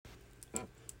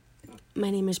My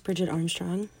name is Bridget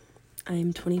Armstrong.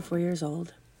 I'm 24 years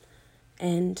old,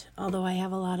 and although I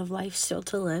have a lot of life still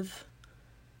to live,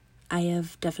 I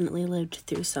have definitely lived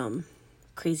through some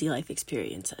crazy life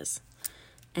experiences.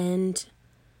 And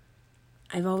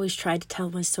I've always tried to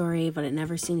tell my story, but it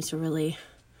never seems to really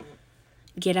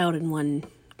get out in one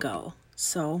go.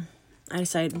 So I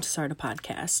decided to start a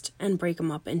podcast and break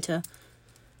them up into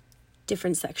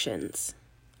different sections.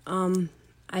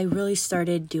 I really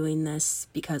started doing this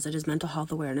because it is Mental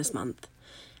Health Awareness Month.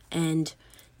 And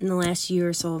in the last year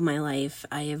or so of my life,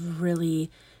 I have really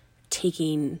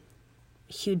taken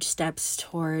huge steps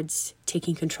towards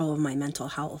taking control of my mental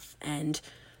health and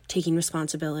taking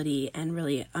responsibility and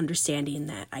really understanding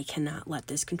that I cannot let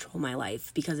this control my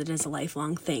life because it is a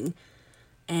lifelong thing.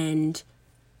 And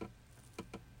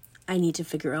I need to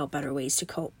figure out better ways to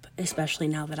cope, especially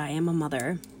now that I am a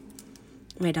mother.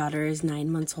 My daughter is 9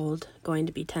 months old, going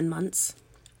to be 10 months.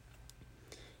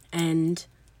 And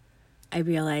I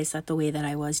realized that the way that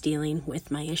I was dealing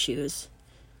with my issues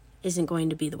isn't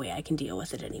going to be the way I can deal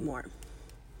with it anymore.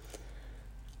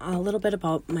 A little bit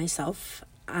about myself.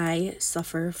 I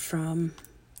suffer from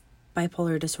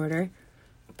bipolar disorder,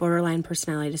 borderline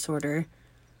personality disorder,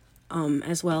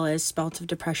 as well as bouts of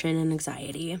depression and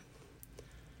anxiety.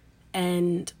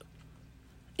 And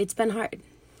it's been hard.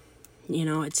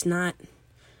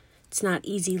 It's not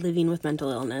easy living with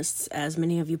mental illness, as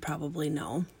many of you probably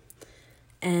know.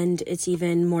 And it's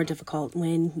even more difficult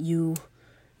when you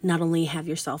not only have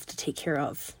yourself to take care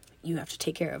of, you have to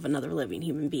take care of another living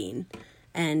human being.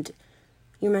 And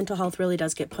your mental health really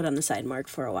does get put on the side mark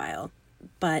for a while.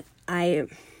 But I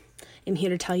am here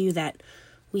to tell you that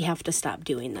we have to stop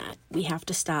doing that. We have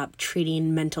to stop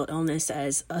treating mental illness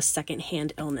as a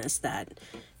secondhand illness that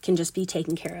can just be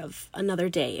taken care of another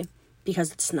day,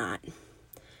 because it's not.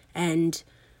 And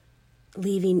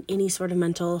leaving any sort of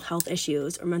mental health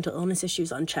issues or mental illness issues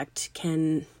unchecked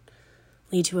can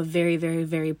lead to a very, very,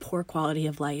 very poor quality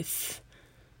of life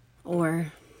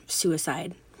or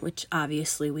suicide, which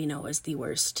obviously we know is the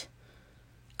worst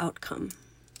outcome.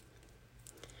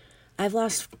 I've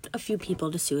lost a few people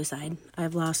to suicide.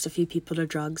 I've lost a few people to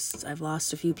drugs. I've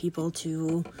lost a few people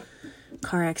to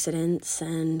car accidents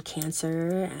and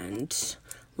cancer and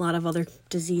a lot of other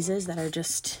diseases that are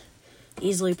just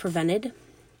easily prevented.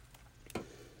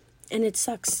 And it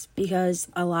sucks because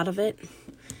a lot of it,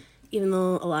 even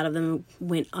though a lot of them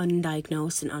went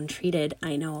undiagnosed and untreated,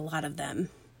 I know a lot of them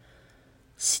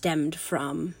stemmed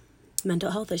from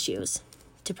mental health issues,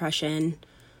 depression,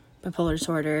 bipolar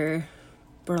disorder,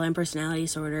 borderline personality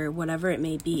disorder, whatever it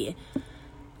may be.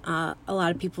 A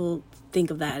lot of people think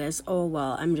of that as, oh,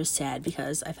 well, I'm just sad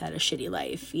because I've had a shitty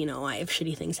life. I have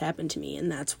shitty things happen to me,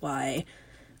 and that's why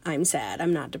I'm sad.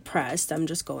 I'm not depressed. I'm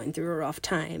just going through a rough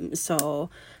time. So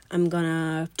I'm going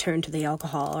to turn to the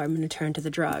alcohol, or I'm going to turn to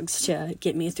the drugs to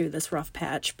get me through this rough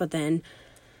patch. But then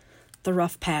the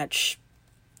rough patch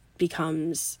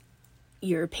becomes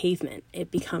your pavement.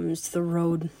 It becomes the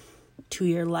road to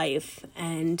your life.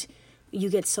 And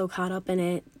you get so caught up in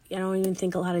it. I don't even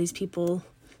think a lot of these people,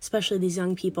 especially these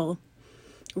young people,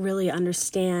 really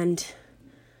understand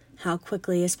how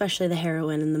quickly, especially the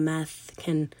heroin and the meth,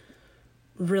 can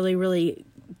really, really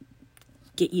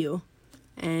get you.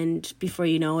 And before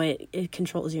you know it, it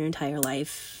controls your entire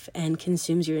life and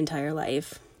consumes your entire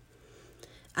life.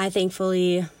 I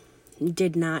thankfully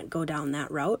did not go down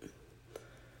that route,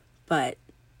 but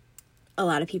a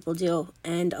lot of people do.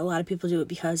 And a lot of people do it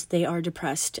because they are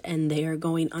depressed and they are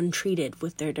going untreated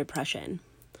with their depression.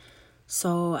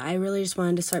 So I really just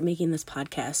wanted to start making this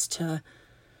podcast to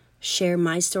share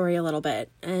my story a little bit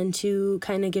and to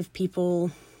kind of give people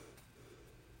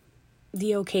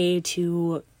the okay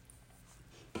to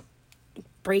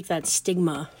break that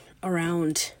stigma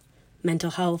around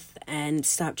mental health and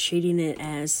stop treating it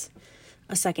as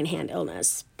a secondhand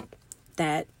illness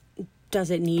that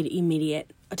doesn't need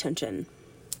immediate attention.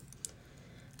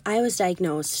 I was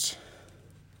diagnosed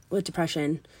with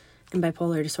depression and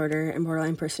bipolar disorder and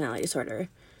borderline personality disorder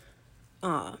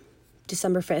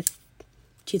December 5th,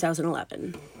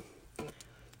 2011.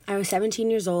 I was 17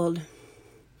 years old,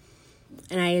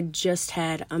 and I had just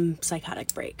had a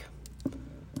psychotic break.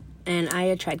 And I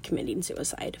had tried committing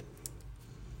suicide.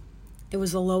 It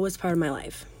was the lowest part of my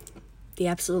life. The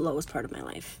absolute lowest part of my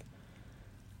life.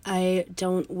 I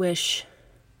don't wish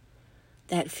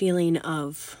that feeling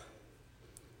of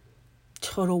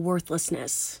total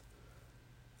worthlessness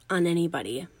on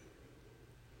anybody.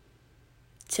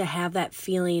 To have that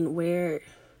feeling where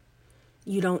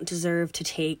you don't deserve to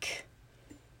take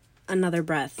another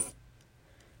breath.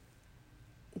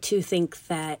 To think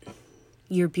that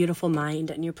your beautiful mind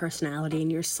and your personality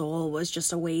and your soul was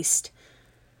just a waste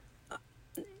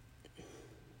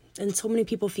And so many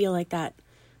people feel like that.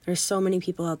 There's so many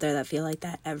people out there that feel like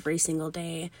that every single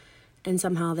day. And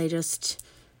somehow they just,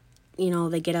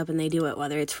 they get up and they do it,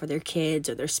 whether it's for their kids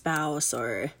or their spouse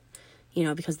or,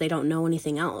 because they don't know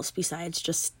anything else besides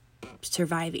just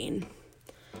surviving.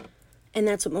 And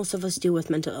that's what most of us do with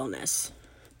mental illness.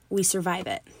 We survive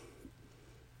it.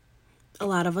 A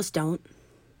lot of us don't,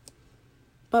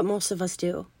 but most of us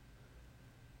do.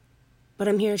 But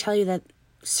I'm here to tell you that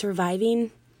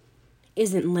surviving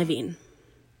isn't living.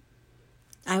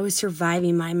 I was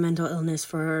surviving my mental illness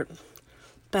for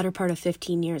better part of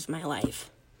 15 years of my life.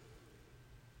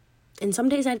 And some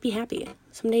days I'd be happy.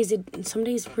 Some days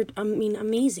were,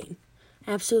 amazing.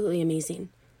 Absolutely amazing.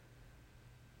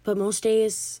 But most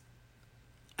days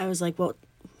I was like, well,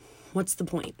 what's the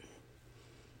point?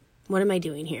 What am I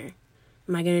doing here?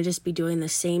 Am I going to just be doing the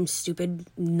same stupid,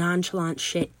 nonchalant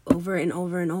shit over and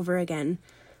over and over again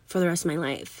for the rest of my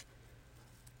life?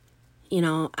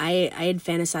 I had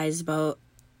fantasized about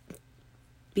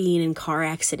being in car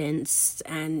accidents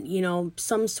and,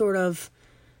 some sort of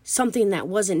something that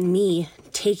wasn't me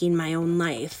taking my own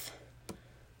life,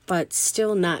 but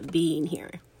still not being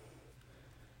here.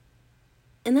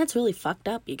 And that's really fucked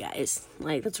up, you guys.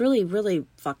 That's really, really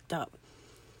fucked up.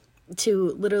 To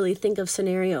literally think of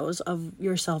scenarios of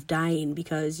yourself dying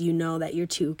because you know that you're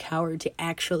too coward to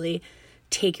actually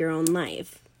take your own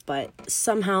life. But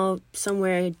somehow,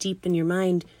 somewhere deep in your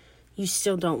mind, you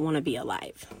still don't want to be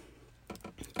alive.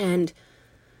 And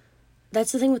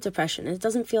that's the thing with depression. It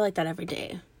doesn't feel like that every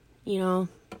day.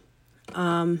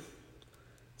 Some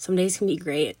days can be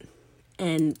great.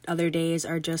 And other days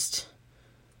are just,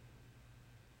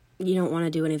 you don't want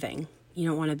to do anything. You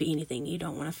don't want to be anything. You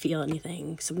don't want to feel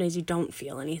anything. Some days you don't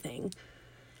feel anything.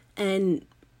 And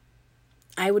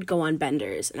I would go on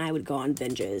benders and I would go on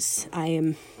binges. I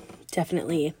am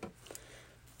definitely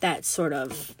that sort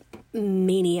of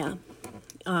mania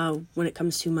when it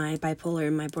comes to my bipolar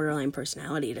and my borderline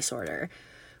personality disorder.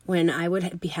 When I would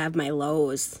have my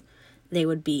lows, they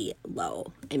would be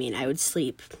low. I would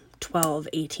sleep 12,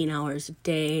 18 hours a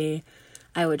day.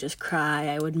 I would just cry,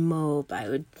 I would mope,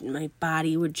 my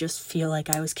body would just feel like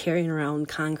I was carrying around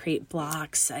concrete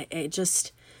blocks. I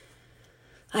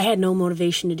had no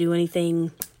motivation to do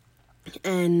anything,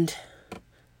 and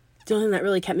the only thing that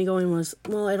really kept me going was,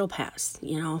 well, it'll pass,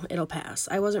 it'll pass.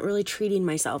 I wasn't really treating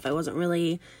myself, I wasn't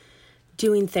really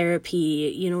doing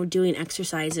therapy, doing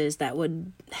exercises that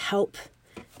would help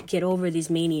get over these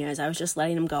manias. I was just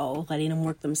letting them go, letting them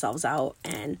work themselves out,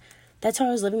 and that's how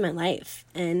I was living my life,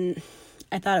 and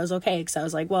I thought it was okay because I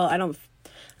was like, well, I'm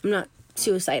not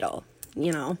suicidal,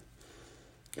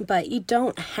 but you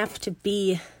don't have to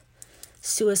be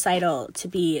suicidal to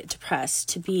be depressed,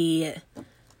 to be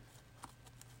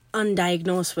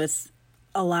undiagnosed with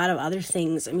a lot of other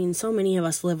things. So many of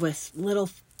us live with little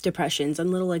depressions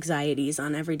and little anxieties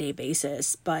on an everyday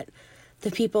basis, but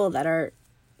the people that are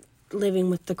living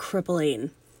with the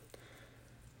crippling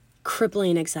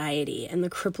anxiety and the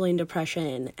crippling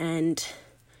depression and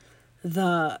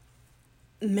the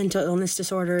mental illness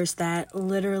disorders that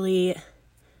literally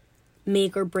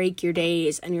make or break your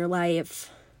days and your life,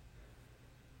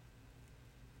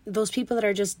 those people that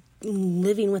are just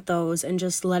living with those and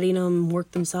just letting them work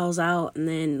themselves out and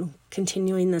then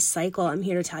continuing this cycle, I'm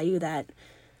here to tell you that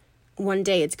one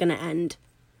day it's going to end.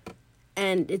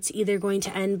 And it's either going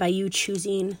to end by you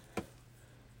choosing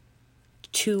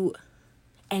to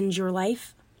end your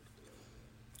life,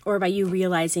 or by you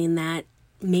realizing that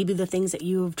maybe the things that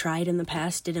you have tried in the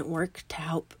past didn't work to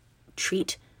help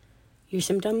treat your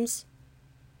symptoms,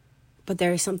 but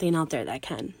there is something out there that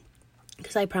can.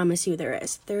 Because I promise you there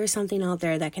is. There is something out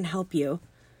there that can help you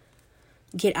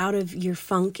get out of your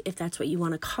funk, if that's what you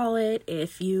want to call it.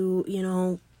 If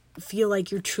you, feel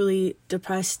like you're truly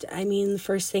depressed, the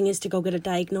first thing is to go get a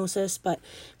diagnosis. But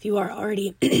if you are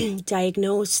already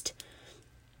diagnosed,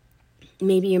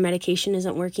 maybe your medication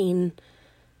isn't working.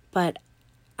 But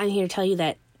I'm here to tell you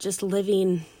that just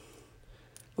living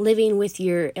with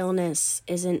your illness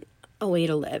isn't a way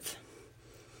to live.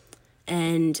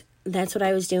 And that's what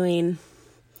I was doing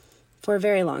for a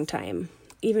very long time,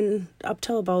 even up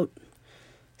till about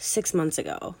 6 months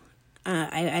ago.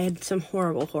 I had some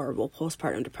horrible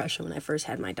postpartum depression when I first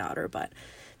had my daughter, but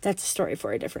that's a story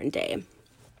for a different day.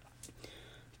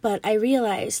 But I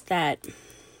realized that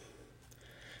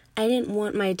I didn't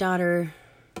want my daughter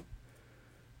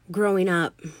growing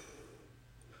up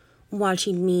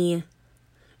watching me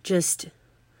just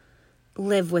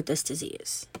live with this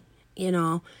disease,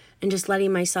 and just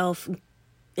letting myself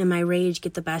and my rage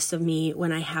get the best of me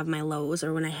when I have my lows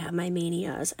or when I have my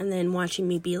manias, and then watching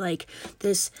me be like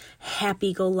this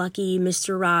happy-go-lucky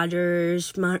Mr.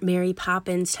 Rogers, Mary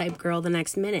Poppins type girl the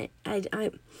next minute.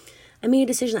 I made a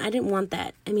decision. I didn't want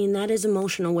that. I mean, that is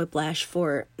emotional whiplash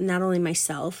for not only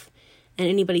myself and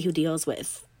anybody who deals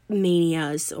with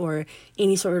manias or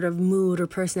any sort of mood or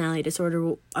personality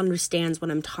disorder understands what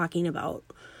I'm talking about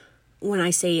when I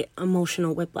say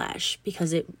emotional whiplash,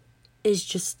 because it is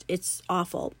just, it's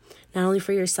awful. Not only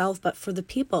for yourself, but for the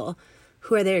people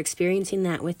who are there experiencing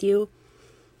that with you.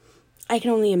 I can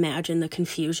only imagine the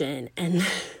confusion and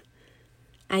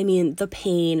I mean, the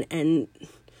pain and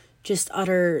just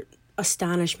utter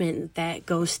astonishment that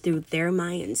goes through their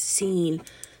minds, seeing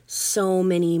so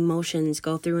many emotions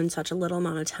go through in such a little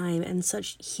amount of time, and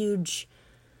such huge,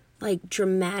 like,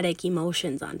 dramatic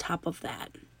emotions on top of that.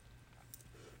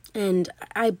 And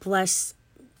I bless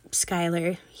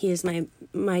Skylar. He is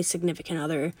my significant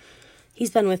other.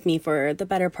 He's been with me for the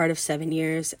better part of 7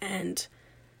 years, and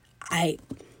I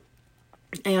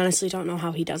honestly don't know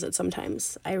how he does it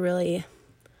sometimes. I really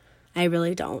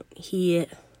don't.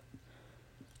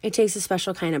 It takes a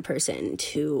special kind of person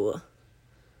to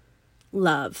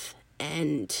love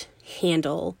and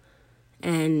handle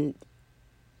and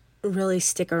really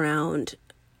stick around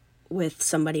with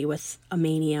somebody with a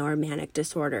mania or manic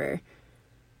disorder,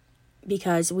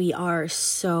 because we are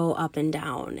so up and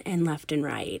down and left and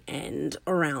right and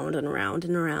around and around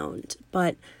and around.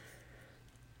 But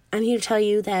I'm here to tell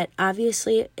you that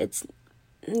obviously it's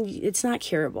not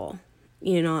curable.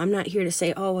 You know, I'm not here to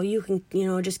say, oh, well, you can,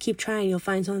 just keep trying, you'll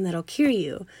find something that'll cure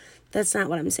you. That's not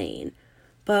what I'm saying.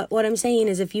 But what I'm saying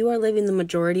is, if you are living the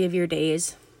majority of your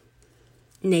days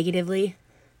negatively,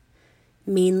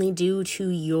 mainly due to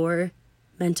your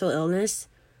mental illness,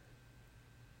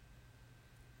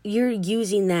 you're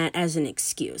using that as an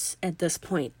excuse at this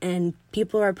point. And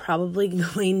people are probably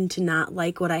going to not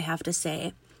like what I have to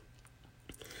say.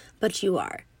 But you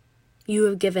are. You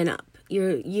have given up.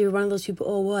 You're one of those people,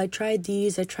 oh, well, I tried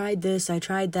these, I tried this, I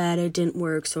tried that, it didn't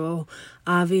work, so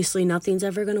obviously nothing's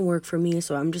ever going to work for me,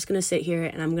 so I'm just going to sit here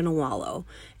and I'm going to wallow,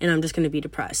 and I'm just going to be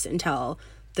depressed until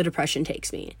the depression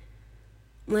takes me.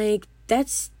 Like,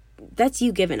 that's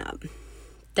you giving up.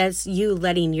 That's you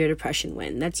letting your depression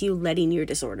win. That's you letting your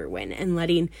disorder win and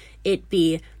letting it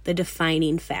be the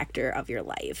defining factor of your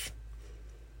life.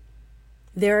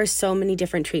 There are so many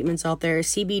different treatments out there,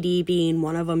 CBD being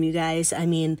one of them, you guys. I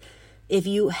mean, if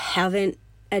you haven't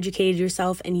educated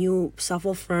yourself and you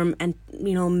suffer from,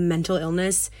 mental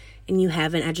illness, and you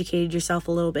haven't educated yourself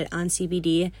a little bit on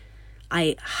CBD,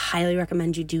 I highly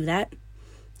recommend you do that.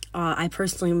 I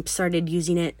personally started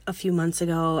using it a few months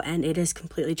ago, and it has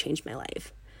completely changed my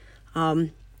life.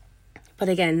 But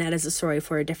again, that is a story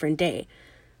for a different day.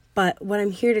 But what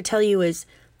I'm here to tell you is,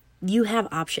 you have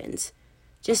options.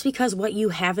 Just because what you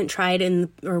haven't tried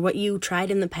or what you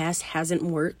tried in the past hasn't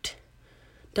worked,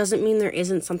 doesn't mean there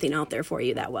isn't something out there for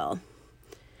you that will.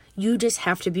 You just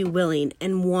have to be willing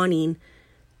and wanting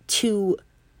to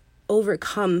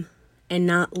overcome and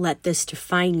not let this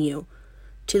define you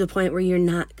to the point where you're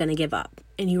not going to give up.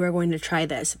 And you are going to try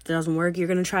this. If it doesn't work, you're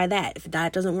going to try that. If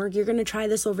that doesn't work, you're going to try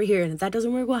this over here. And if that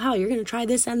doesn't work, well, how? You're going to try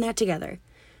this and that together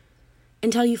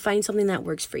until you find something that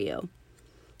works for you.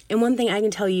 And one thing I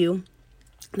can tell you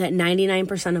that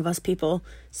 99% of us people,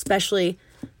 especially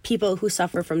people who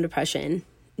suffer from depression,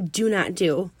 do not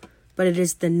do, but it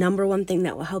is the number one thing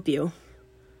that will help you.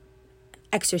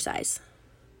 Exercise.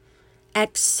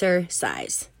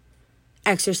 Exercise.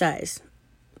 Exercise.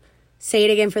 Say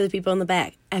it again for the people in the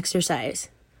back. Exercise.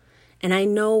 And I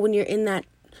know when you're in that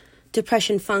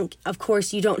depression funk, of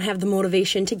course, you don't have the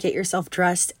motivation to get yourself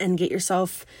dressed and get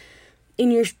yourself in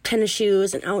your tennis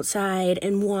shoes and outside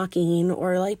and walking,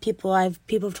 or like people have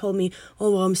told me,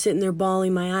 oh, well, I'm sitting there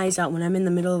bawling my eyes out when I'm in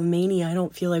the middle of a mania. I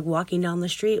don't feel like walking down the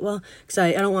street. Well, because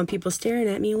I don't want people staring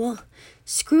at me. Well,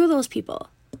 screw those people.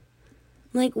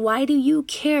 Like, why do you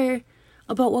care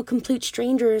about what complete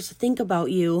strangers think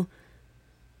about you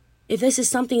if this is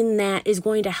something that is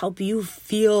going to help you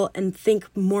feel and think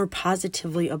more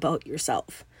positively about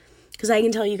yourself? Because I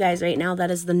can tell you guys right now,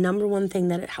 that is the number one thing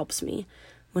that it helps me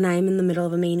when I am in the middle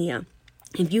of a mania.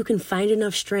 If you can find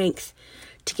enough strength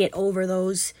to get over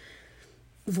those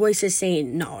voices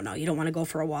saying, no, you don't want to go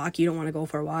for a walk, you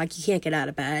can't get out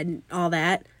of bed, all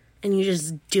that, and you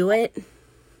just do it,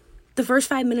 the first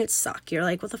 5 minutes suck. You're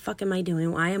like, what the fuck am I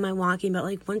doing? Why am I walking? But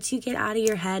like, once you get out of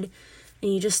your head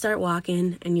and you just start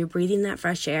walking and you're breathing that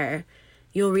fresh air,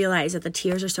 you'll realize that the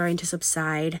tears are starting to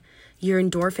subside, your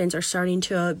endorphins are starting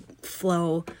to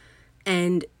flow,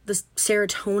 and the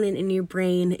serotonin in your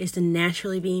brain is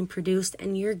naturally being produced,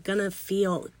 and you're gonna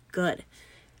feel good.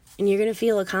 and you're going to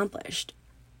feel accomplished.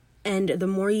 And the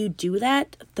more you do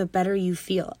that, the better you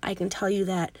feel. I can tell you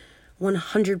that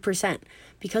 100%,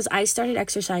 because I started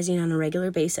exercising on a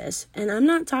regular basis. And I'm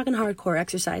not talking hardcore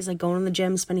exercise, like going to the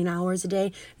gym, spending hours a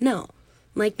day. No,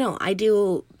 I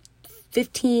do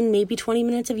 15, maybe 20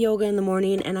 minutes of yoga in the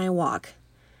morning, and I walk.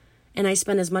 And I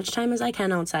spend as much time as I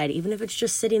can outside, even if it's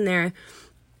just sitting there,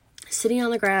 sitting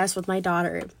on the grass with my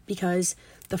daughter, because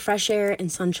the fresh air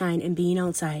and sunshine and being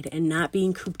outside and not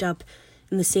being cooped up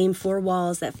in the same four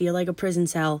walls that feel like a prison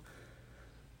cell,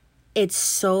 it's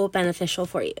so beneficial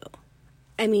for you.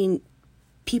 I mean,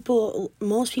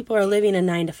 most people are living a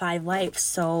 9-to-5 life,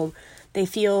 so they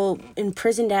feel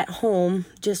imprisoned at home,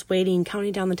 just waiting,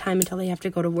 counting down the time until they have to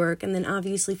go to work, and then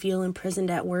obviously feel imprisoned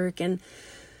at work. And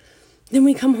then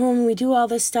we come home and we do all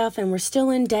this stuff, and we're still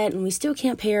in debt, and we still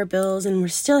can't pay our bills, and we're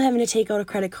still having to take out a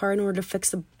credit card in order to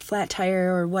fix a flat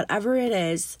tire or whatever it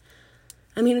is.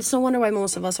 I mean, it's no wonder why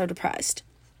most of us are depressed.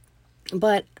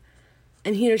 But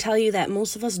I'm here to tell you that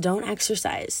most of us don't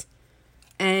exercise.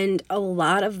 And a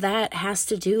lot of that has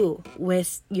to do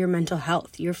with your mental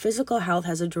health. Your physical health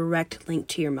has a direct link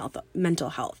to your mental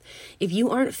health. If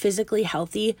you aren't physically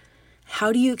healthy,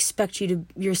 how do you expect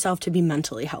yourself to be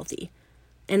mentally healthy?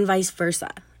 And vice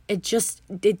versa.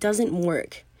 It doesn't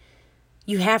work.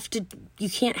 You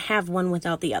can't have one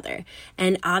without the other.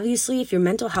 And obviously, if your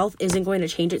mental health isn't going to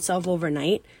change itself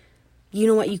overnight, you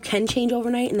know what you can change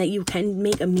overnight and that you can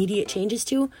make immediate changes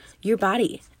to? Your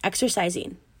body.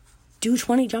 Exercising. Do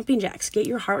 20 jumping jacks. Get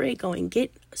your heart rate going.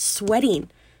 Get sweating.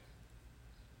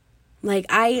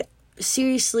 I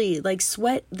seriously,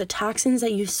 sweat, the toxins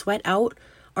that you sweat out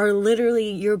are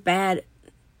literally your bad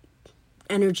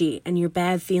energy and your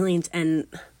bad feelings and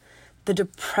the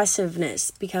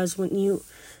depressiveness. Because when you,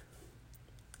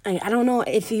 I don't know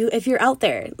if you're out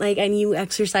there, and you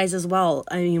exercise as well.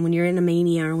 I mean, when you're in a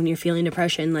mania or when you're feeling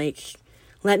depression,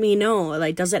 let me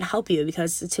know, does it help you?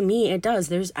 Because to me, it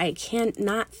does. I can't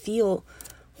not feel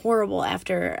horrible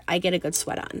after I get a good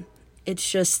sweat on.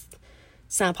 It's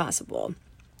not possible.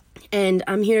 And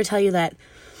I'm here to tell you that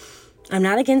I'm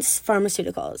not against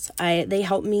pharmaceuticals. They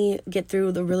help me get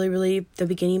through the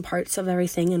beginning parts of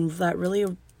everything and that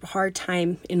really hard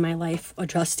time in my life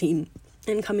adjusting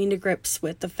and coming to grips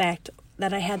with the fact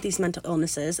that I had these mental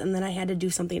illnesses and that I had to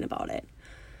do something about it.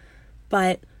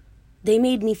 But they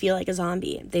made me feel like a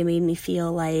zombie. They made me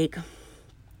feel like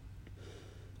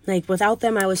without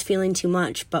them I was feeling too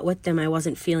much, but with them I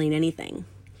wasn't feeling anything.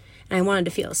 And I wanted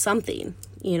to feel something,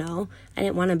 I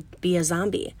didn't want to be a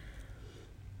zombie.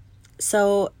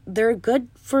 So they're good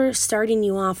for starting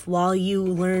you off while you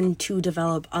learn to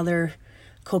develop other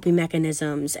coping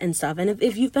mechanisms and stuff. And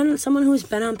if you've been someone who's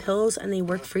been on pills and they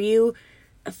work for you,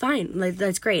 fine.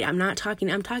 That's great. I'm talking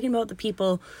about the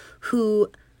people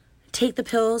who take the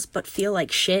pills but feel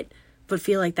like shit, but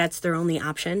feel like that's their only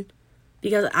option,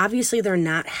 because obviously they're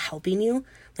not helping you.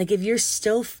 If you're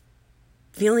still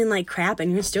feeling like crap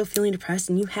and you're still feeling depressed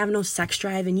and you have no sex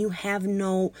drive and you have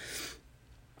no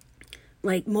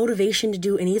motivation to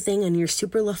do anything and you're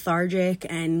super lethargic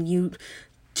and you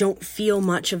don't feel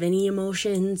much of any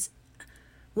emotions,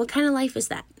 what kind of life is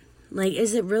that?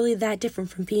 Is it really that different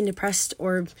from being depressed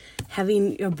or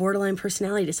having a borderline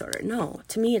personality disorder? No,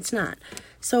 to me, it's not.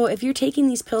 So if you're taking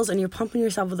these pills and you're pumping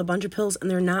yourself with a bunch of pills and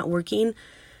they're not working,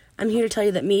 I'm here to tell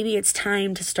you that maybe it's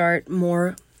time to start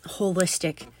more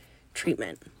holistic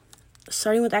treatment,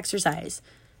 starting with exercise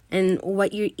and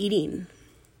what you're eating.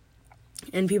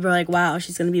 And people are like, wow,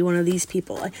 she's going to be one of these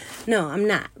people. No, I'm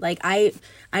not. I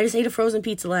just ate a frozen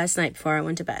pizza last night before I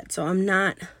went to bed. So I'm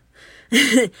not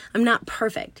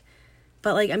perfect.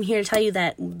 But I'm here to tell you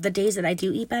that the days that I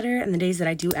do eat better and the days that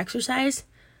I do exercise,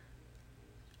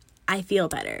 I feel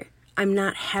better. I'm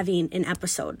not having an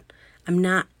episode. I'm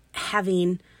not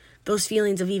having those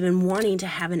feelings of even wanting to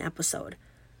have an episode.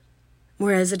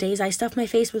 Whereas the days I stuff my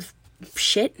face with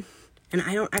shit and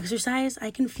I don't exercise, I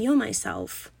can feel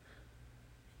myself,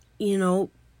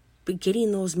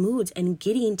 getting those moods and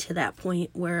getting to that point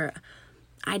where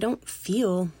I don't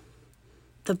feel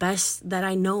the best that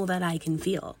I know that I can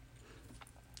feel.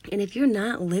 And if you're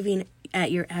not living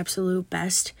at your absolute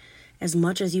best as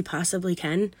much as you possibly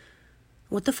can,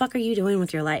 what the fuck are you doing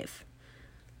with your life?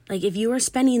 If you are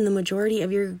spending the majority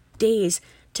of your days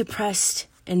depressed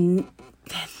and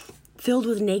filled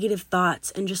with negative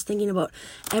thoughts and just thinking about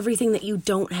everything that you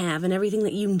don't have and everything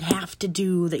that you have to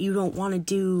do that you don't want to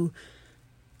do,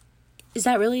 is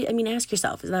that really, ask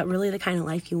yourself, is that really the kind of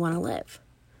life you want to live?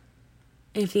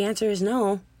 And if the answer is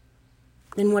no,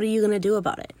 then what are you going to do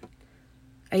about it?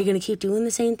 Are you going to keep doing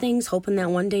the same things, hoping that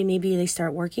one day maybe they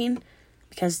start working?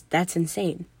 Because that's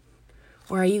insane.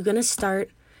 Or are you going to start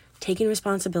taking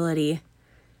responsibility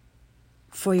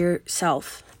for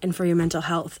yourself and for your mental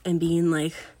health and being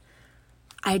like,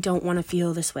 I don't want to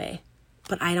feel this way,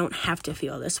 but I don't have to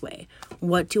feel this way.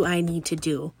 What do I need to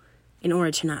do in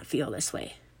order to not feel this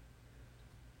way?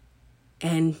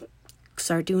 And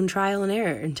start doing trial and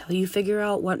error until you figure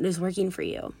out what is working for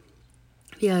you.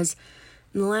 Because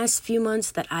in the last few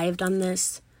months that I have done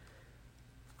this,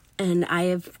 and I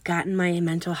have gotten my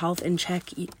mental health in check,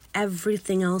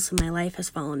 everything else in my life has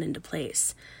fallen into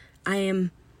place. I am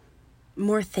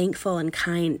more thankful and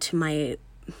kind to my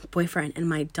boyfriend and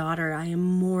my daughter. I am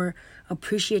more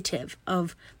appreciative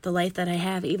of the life that I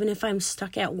have, even if I'm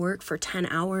stuck at work for 10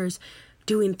 hours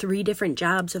doing 3 different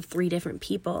jobs of 3 different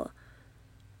people.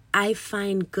 I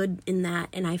find good in that,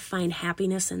 and I find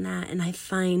happiness in that, and I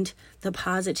find the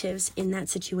positives in that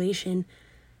situation,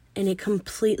 and it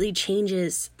completely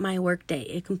changes my work day.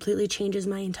 It completely changes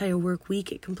my entire work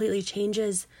week. It completely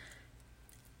changes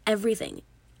everything.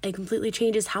 It completely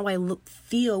changes how I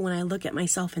feel when I look at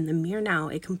myself in the mirror now.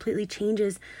 It completely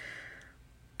changes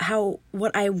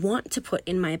what I want to put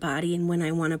in my body and when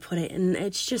I want to put it. And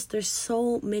it's just, there's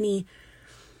so many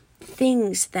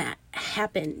things that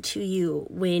happen to you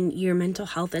when your mental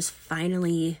health is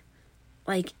finally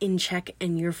like in check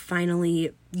and you're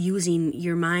finally using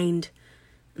your mind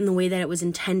in the way that it was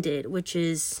intended, which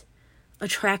is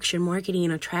attraction, marketing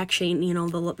and attraction. You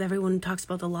know, everyone talks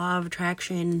about the law of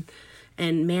attraction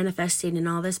and manifesting and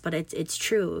all this, but it's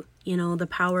true, you know, the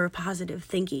power of positive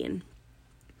thinking.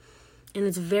 And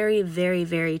it's very, very,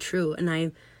 very true.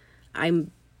 And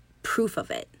I'm proof of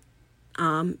it.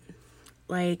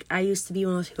 Like, I used to be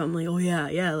one of those people, I'm like, oh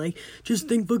yeah, like, just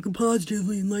think fucking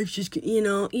positively and life's just, you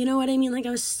know what I mean? Like, I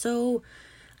was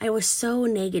so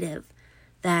negative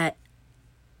that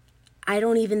I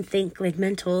don't even think, like,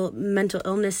 mental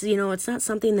illness, you know, it's not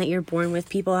something that you're born with.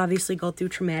 People obviously go through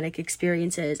traumatic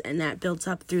experiences and that builds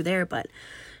up through there, but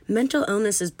mental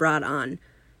illness is brought on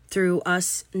through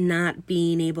us not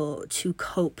being able to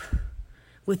cope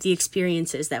with the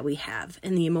experiences that we have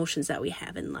and the emotions that we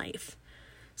have in life.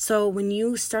 So when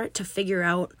you start to figure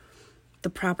out the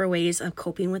proper ways of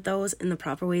coping with those and the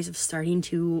proper ways of starting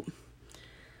to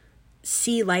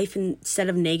see life instead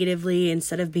of negatively,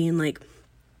 instead of being like,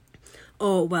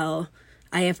 oh, well,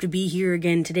 I have to be here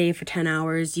again today for 10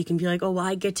 hours. You can be like, oh, well,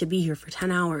 I get to be here for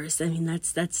 10 hours. I mean,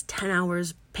 that's 10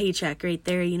 hours paycheck right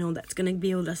there. You know, that's going to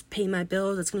be able to pay my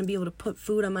bills. That's going to be able to put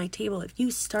food on my table. If you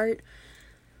start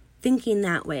thinking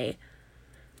that way,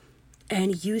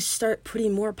 and you start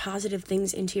putting more positive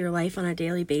things into your life on a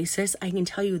daily basis, I can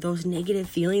tell you those negative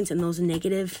feelings and those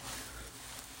negative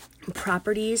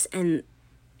properties and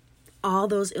all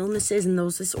those illnesses and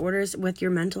those disorders with your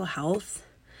mental health,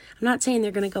 I'm not saying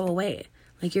they're going to go away.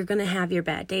 Like, you're going to have your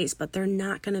bad days, but they're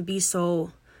not going to be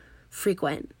so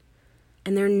frequent.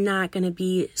 And they're not going to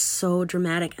be so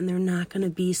dramatic, and they're not going to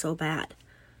be so bad.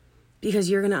 Because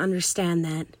you're going to understand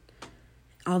that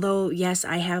although, yes,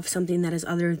 I have something that is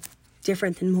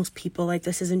different than most people, like,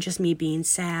 this isn't just me being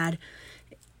sad,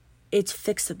 it's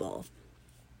fixable.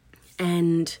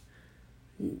 And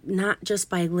not just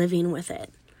by living with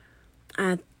it.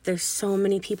 There's so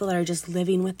many people that are just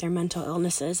living with their mental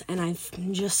illnesses, and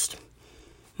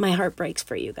my heart breaks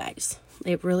for you guys.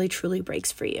 It really, truly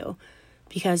breaks for you,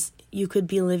 because you could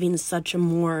be living such a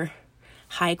more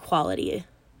high quality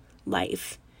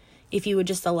life if you would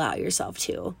just allow yourself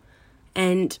to.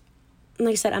 And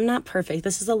like I said, I'm not perfect.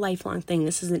 This is a lifelong thing.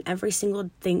 This is an every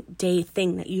single day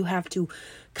thing that you have to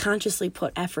consciously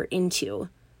put effort into,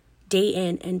 day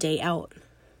in and day out.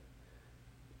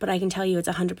 But I can tell you it's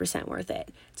 100% worth it.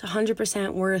 It's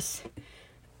 100% worth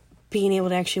being able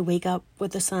to actually wake up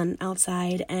with the sun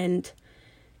outside and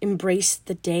embrace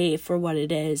the day for what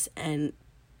it is and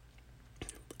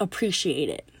appreciate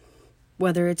it,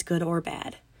 whether it's good or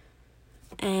bad.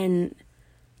 And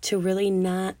to really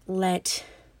not let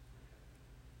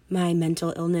my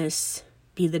mental illness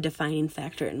be the defining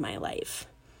factor in my life.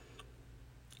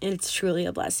 It's truly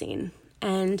a blessing.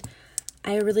 And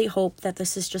I really hope that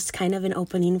this is just kind of an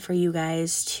opening for you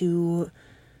guys to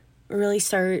really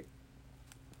start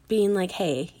being like,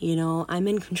 hey, you know, I'm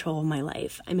in control of my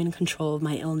life. I'm in control of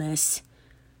my illness.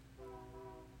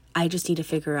 I just need to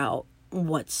figure out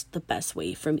what's the best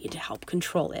way for me to help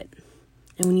control it.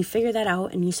 And when you figure that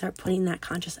out and you start putting that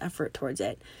conscious effort towards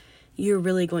it, you're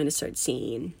really going to start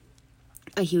seeing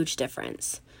a huge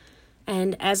difference.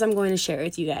 And as I'm going to share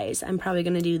with you guys, I'm probably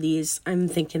going to do these, I'm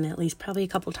thinking at least probably a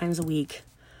couple times a week.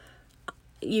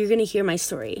 You're going to hear my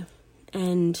story.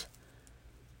 And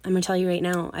I'm going to tell you right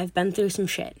now, I've been through some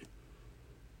shit.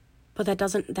 But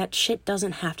that shit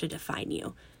doesn't have to define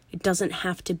you. It doesn't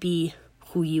have to be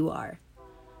who you are.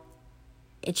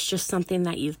 It's just something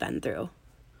that you've been through.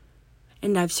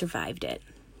 And I've survived it.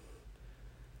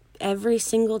 Every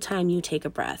single time you take a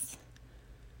breath,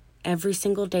 every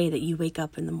single day that you wake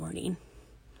up in the morning,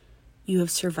 you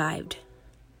have survived.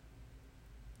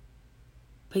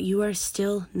 But you are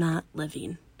still not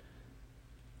living.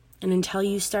 And until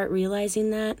you start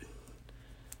realizing that,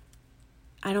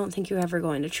 I don't think you're ever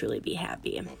going to truly be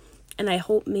happy. And I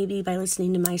hope maybe by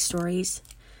listening to my stories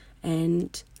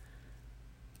and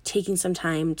taking some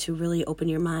time to really open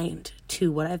your mind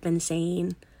to what I've been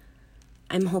saying,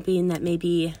 I'm hoping that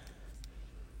maybe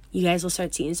you guys will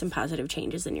start seeing some positive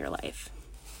changes in your life.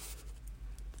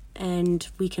 And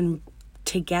we can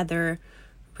together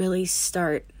really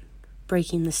start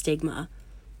breaking the stigma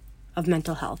of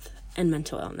mental health and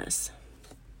mental illness.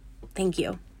 Thank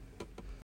you.